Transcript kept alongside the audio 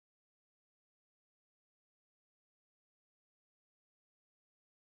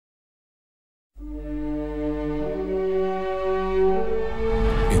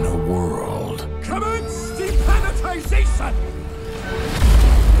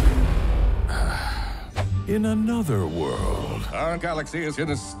in another world. Our galaxy is in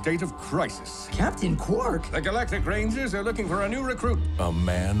a state of crisis. Captain Quark? The Galactic Rangers are looking for a new recruit. A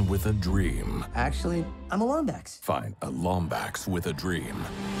man with a dream. Actually, I'm a Lombax. Fine, a Lombax with a dream.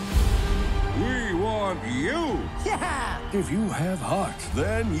 We want you. Yeah! If you have heart,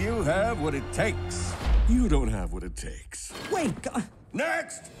 then you have what it takes. You don't have what it takes. Wait,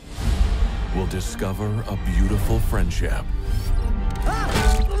 Next! Will discover a beautiful friendship.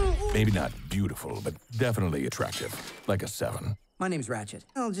 Maybe not beautiful, but definitely attractive. Like a 7. My name's Ratchet.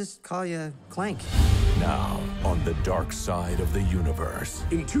 I'll just call you Clank. Now, on the dark side of the universe.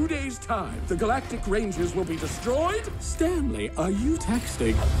 In 2 days' time, the Galactic Rangers will be destroyed? Stanley, are you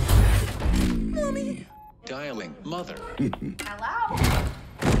texting? Mommy. Dialing mother. Hello?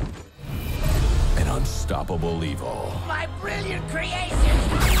 An unstoppable evil. My brilliant creation!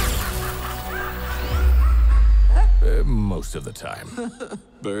 Most of the time.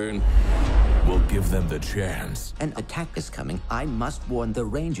 Burn. Will give them the chance An attack is coming. I must warn the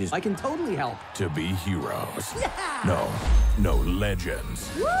Rangers. I can totally help. to be heroes. Yeah! No legends.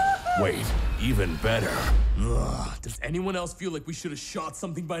 Wait, even better. Does anyone else feel like we should have shot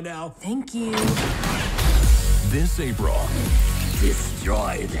something by now? Thank you. This April,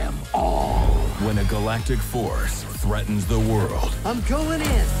 Destroy them all. when a galactic force threatens the world, I'm going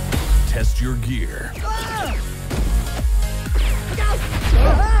in. test your gear.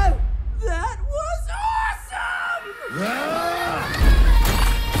 That was awesome!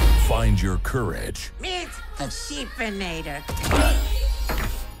 Find your courage Meet the Sheepinator.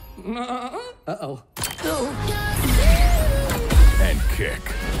 Uh-oh. and kick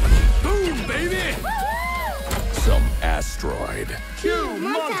Boom, baby! some asteroid. Cue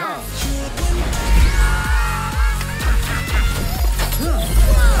montage!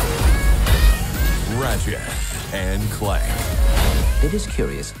 Ratchet and Clank. It is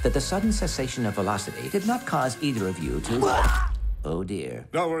curious that the sudden cessation of velocity did not cause either of you to... Oh, dear.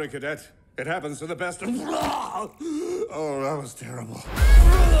 Don't worry, Cadet. It happens to the best of... Oh, that was terrible.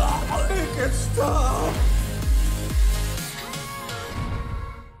 Make it stop!